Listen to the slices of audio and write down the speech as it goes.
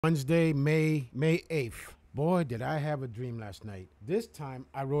Wednesday, May 8th. Boy, did I have a dream last night. This time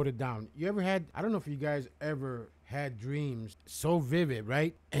I wrote it down. You ever had, I don't know if you guys ever had dreams so vivid,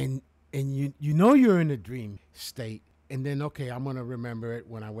 right? And you know you're in a dream state. And then, okay, I'm going to remember it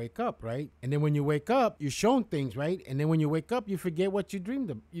when I wake up, right? And then when you wake up, you're shown things, right? And then when you wake up, you forget what you dreamed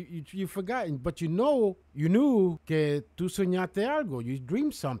of. You forgotten, but you knew que tú soñaste algo. You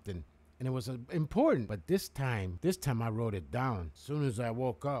dreamed something. And it was important. But this time I wrote it down. As soon as I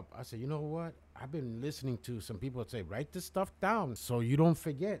woke up, I said, you know what? I've been listening to some people say, write this stuff down so you don't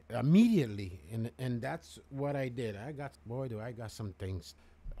forget immediately. And that's what I did. I got some things.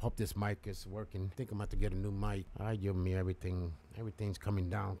 Hope this mic is working. I think I'm about to get a new mic. I give me everything. Everything's coming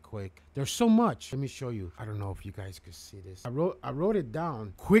down quick. There's so much. Let me show you. I don't know if you guys could see this. I wrote it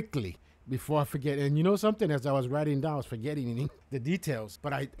down quickly before I forget. And you know something? As I was writing down, I was forgetting the details.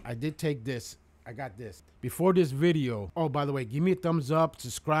 But I did take this. I got this. Before this video, oh, by the way, give me a thumbs up,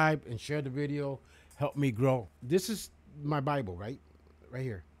 subscribe, and share the video. Help me grow. This is my Bible, right? Right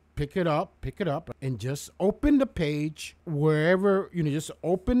here. Pick it up, and just open the page wherever, just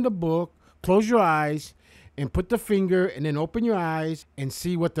open the book, close your eyes, and put the finger, and then open your eyes and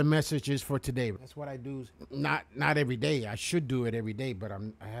see what the message is for today. That's what I do. Not every day. I should do it every day, but I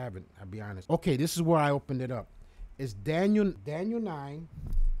haven't, I'll be honest. Okay, this is where I opened it up. It's Daniel 9.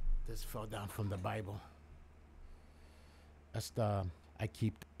 This fell down from the Bible. That's I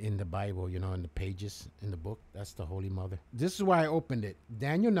keep in the Bible, in the pages in the book. That's the Holy Mother. This is why I opened it.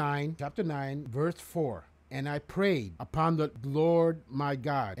 Daniel 9, chapter 9, verse 4. And I prayed upon the Lord my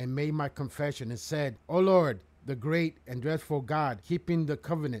God and made my confession and said, O Lord, the great and dreadful God, keeping the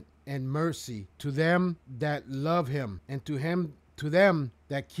covenant and mercy to them that love him and to them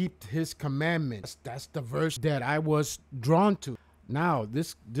that keep his commandments. That's the verse that I was drawn to. Now,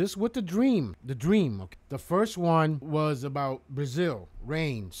 this with the dream. Okay. The first one was about Brazil,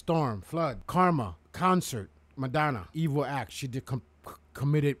 rain, storm, flood, karma, concert, Madonna, evil act. She did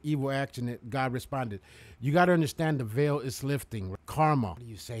committed evil acts and God responded. You got to understand the veil is lifting. Karma. What do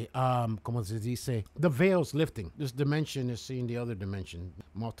you say? Como se dice? The veil's lifting. This dimension is seeing the other dimension.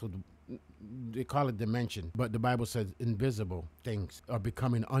 They call it dimension, but the Bible says invisible things are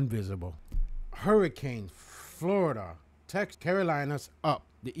becoming unvisible. Hurricanes, Florida, Texas, Carolinas up,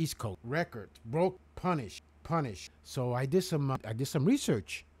 the East Coast, records broke, punish. So I did some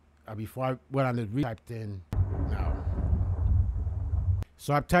research before I went on the typed in now.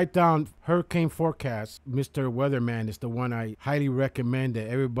 So I typed down hurricane forecast. Mr. Weatherman is the one I highly recommend that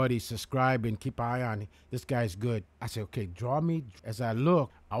everybody subscribe and keep an eye on. This guy's good. I said, okay, draw me. As I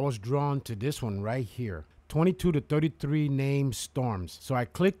look, I was drawn to this one right here. 22 to 33 named storms. So I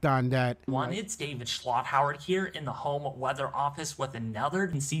clicked on that. It's David Schlotthauer here in the home weather office with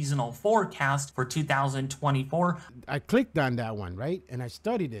another seasonal forecast for 2024. I clicked on that one, right? And I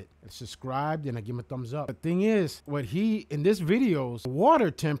studied it. I subscribed and I give him a thumbs up. The thing is, in this video, the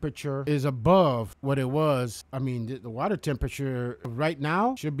water temperature is above what it was. I mean, the water temperature right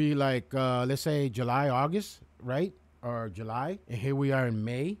now should be like, let's say July, August, right? Or July. And here we are in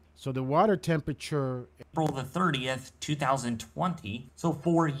May. So the water temperature, April the 30th, 2020, so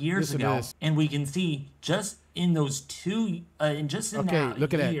 4 years ago, and we can see just in those two,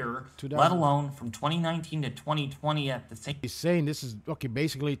 that year, let alone from 2019 to 2020 at the same. He's saying this is, okay,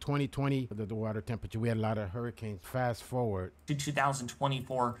 basically 2020, the water temperature, we had a lot of hurricanes. Fast forward to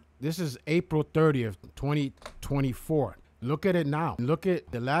 2024. This is April 30th, 2024. Look at it now. Look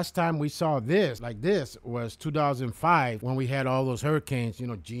at the last time we saw this like this was 2005 when we had all those hurricanes,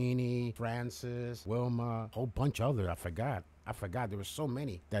 Jeannie, Francis, Wilma, a whole bunch other. I forgot. There were so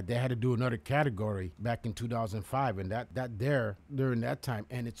many that they had to do another category back in 2005, and that there during that time.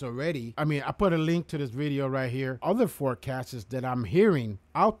 And it's already, I put a link to this video right here. Other forecasts that I'm hearing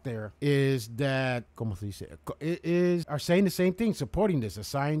out there is that, are saying the same thing, supporting this. The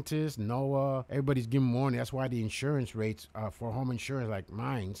scientists, NOAA, everybody's giving warning. That's why the insurance rates for home insurance like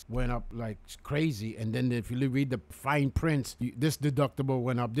mine went up like crazy. And then if you read the fine prints, this deductible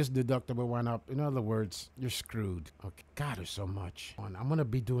went up, this deductible went up. In other words, you're screwed. Okay, God, there's so much. I'm gonna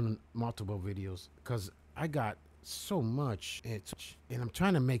be doing multiple videos because I got so much, and I'm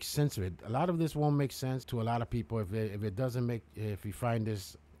trying to make sense of it. A lot of this won't make sense to a lot of people if it doesn't make, if you find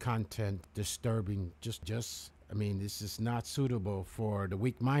this content disturbing, just this is not suitable for the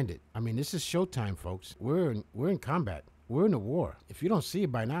weak-minded. This is showtime, folks. We're in combat. We're in a war. If you don't see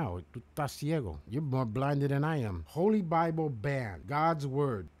it by now, tú estás ciego. You're more blinded than I am. Holy Bible ban. God's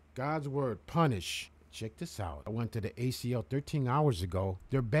word, punish. Check this out. I went to the ACL 13 hours ago.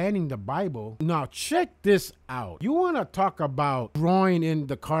 They're banning the Bible. Now, check this out. You want to talk about drawing in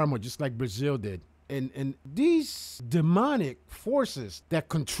the karma just like Brazil did. And these demonic forces that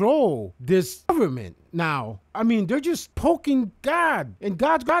control this government now, I mean, they're just poking God, and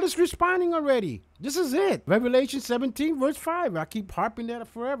God is responding already. This is it. Revelation 17, verse 5. I keep harping that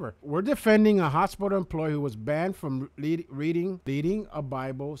forever. We're defending a hospital employee who was banned from leading a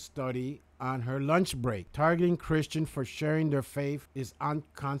Bible study on her lunch break. Targeting Christians for sharing their faith is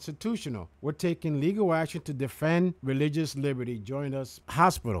unconstitutional. We're taking legal action to defend religious liberty. Join us.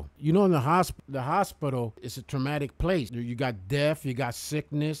 Hospital. You know, in the hospital is a traumatic place. You got death, you got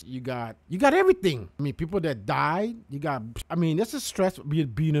sickness, you got everything. I mean, people that died, it's a stress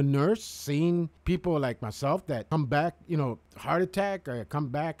being a nurse, seeing people like myself that come back, heart attack, or come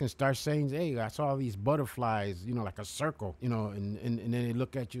back and start saying, hey, I saw these butterflies, like a circle, and then they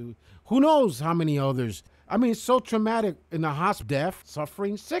look at you. Who knows how many others? I mean, it's so traumatic in the hospital, death,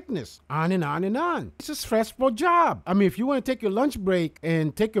 suffering, sickness, on and on and on. It's a stressful job. I mean, if you want to take your lunch break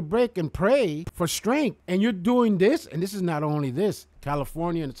and take a break and pray for strength, and you're doing this, and this is not only this,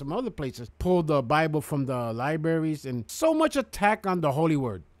 California and some other places pulled the Bible from the libraries, and so much attack on the Holy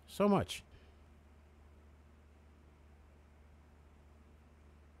Word. So much.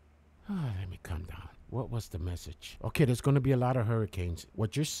 Let me calm down. What was the message? Okay, there's going to be a lot of hurricanes.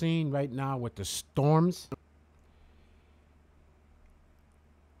 What you're seeing right now with the storms,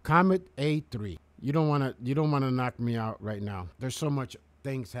 Comet A3. You don't want to knock me out right now. There's so much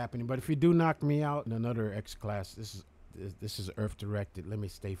things happening. But if you do knock me out in another X class, this is Earth directed. Let me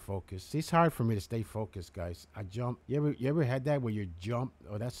stay focused. See, it's hard for me to stay focused, guys. I jump. You ever had that where you jump?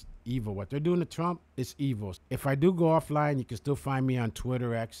 Oh, that's evil. What they're doing to Trump is evil. If I do go offline, you can still find me on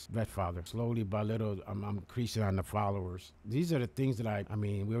Twitter, X, Vetfather. Slowly by little, I'm increasing on the followers. These are the things that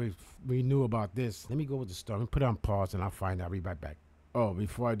we knew about this. Let me go with the story. Let me put it on pause and I'll find out. I'll be right back. Oh,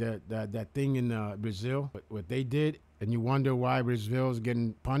 before that thing in Brazil, what they did, and you wonder why Brazil is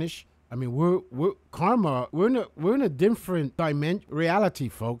getting punished. I mean, we're karma. We're in a different reality,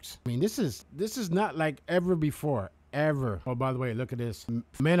 folks. I mean, this is not like ever before, ever. Oh, by the way, look at this.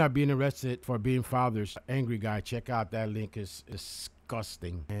 Men are being arrested for being fathers. Angry guy. Check out that link. Is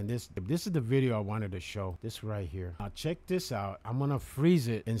disgusting. And this is the video I wanted to show. This right here. Now check this out. I'm gonna freeze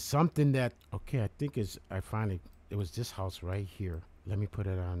it in something that. Okay, I think it was this house right here. Let me put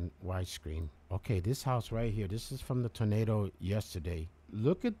it on widescreen. Okay, this house right here. This is from the tornado yesterday.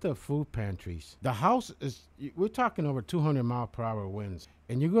 Look at the food pantries. The house we're talking over 200-mile-per-hour winds.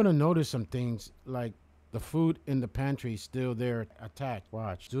 And you're going to notice some things like the food in the pantry still there attached.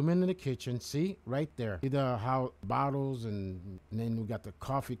 Watch. Zoom into the kitchen. See? Right there. See how bottles and then we got the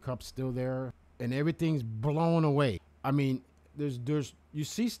coffee cups still there. And everything's blown away. I mean, you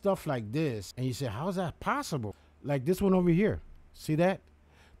see stuff like this and you say, how is that possible? Like this one over here. See that?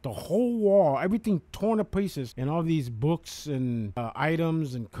 The whole wall, everything torn to pieces, and all these books and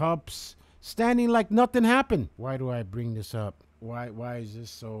items and cups standing like nothing happened. Why do I bring this up? Why is this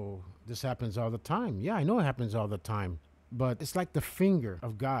so? This happens all the time. Yeah, I know it happens all the time, but it's like the finger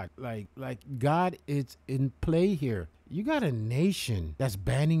of God. Like God is in play here. You got a nation that's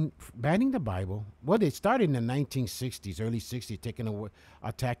banning the Bible. Well, they started in the 1960s, early 60s,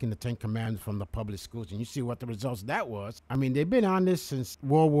 attacking the Ten Commandments from the public schools. And you see what the results that was. I mean, they've been on this since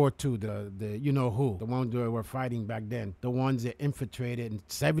World War II, the you know who, the ones that were fighting back then, the ones that infiltrated. And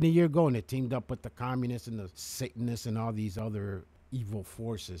 70 years ago, and they teamed up with the communists and the Satanists and all these other evil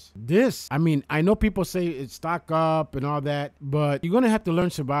forces. I know people say it's stock up and all that, but you're going to have to learn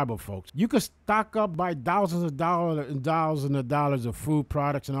survival, folks. You could stock up, buy thousands of dollars of food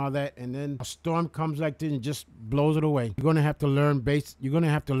products and all that, and then a storm comes like this and just blows it away. You're going to have to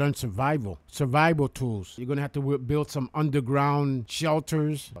learn survival tools. You're going to have to build some underground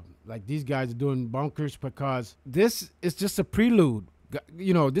shelters like these guys are doing, bunkers, because this is just a prelude.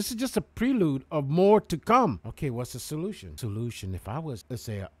 This is just a prelude of more to come. Okay, what's the solution? If I was, let's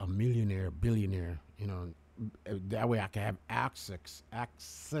say, a millionaire, billionaire, that way I can have access.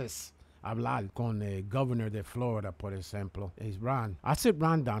 Hablar con el governor de Florida, por ejemplo. He's Ron. I sit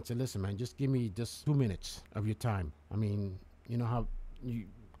Ron down and say, listen, man, just give me just 2 minutes of your time. I mean, you know how you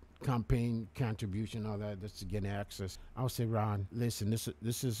campaign contribution, all that, just to get access. I would say, Ron, listen,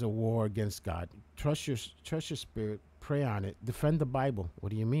 this is a war against God. Trust your spirit. Pray on it. Defend the Bible. What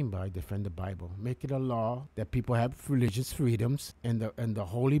do you mean by defend the Bible? Make it a law that people have religious freedoms, and the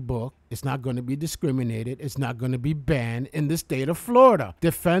holy book. It's not going to be discriminated. It's not going to be banned in the state of Florida.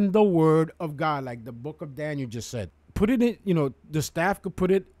 Defend the word of God, like the book of Daniel just said. Put it in, the staff could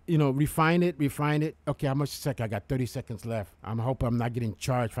put it, refine it. Okay, how much a second? I got 30 seconds left. I'm hoping I'm not getting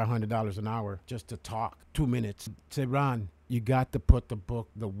charged $500 an hour just to talk. 2 minutes. Say, Ron, you got to put the book,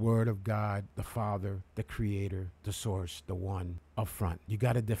 the Word of God, the Father, the Creator, the Source, the One up front. You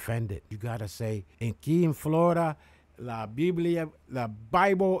got to defend it. You got to say, aquí en Florida, la Biblia, the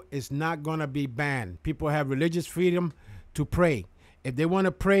Bible is not going to be banned. People have religious freedom to pray. If they want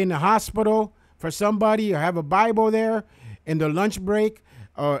to pray in the hospital for somebody or have a Bible there in their lunch break,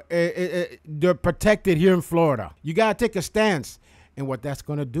 they're protected here in Florida. You got to take a stance. And what that's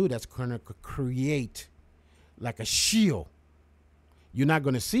going to do, that's going to create like a shield. You're not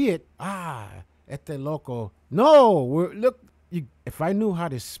going to see it. Este loco. No, look, if I knew how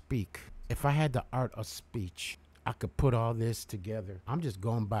to speak, if I had the art of speech, I could put all this together. I'm just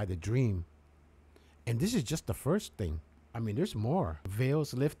going by the dream. And this is just the first thing. I mean, there's more.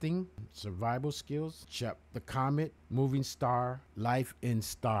 Veils lifting, survival skills, the comet, moving star, life in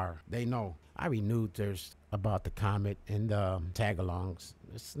star. They know. I already knew there's about the comet and the tag-alongs.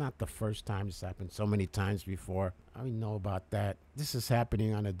 It's not the first time it's happened. So many times before. I already know about that. This is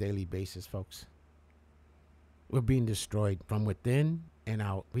happening on a daily basis, folks. We're being destroyed from within and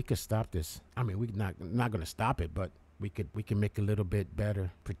out. We could stop this. I mean, we're not going to stop it, but we can make a little bit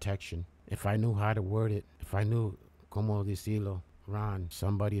better protection. If I knew how to word it, if I knew como decirlo, Ron,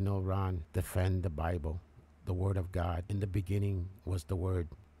 somebody know Ron, defend the Bible, the Word of God. In the beginning was the Word,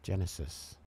 Genesis.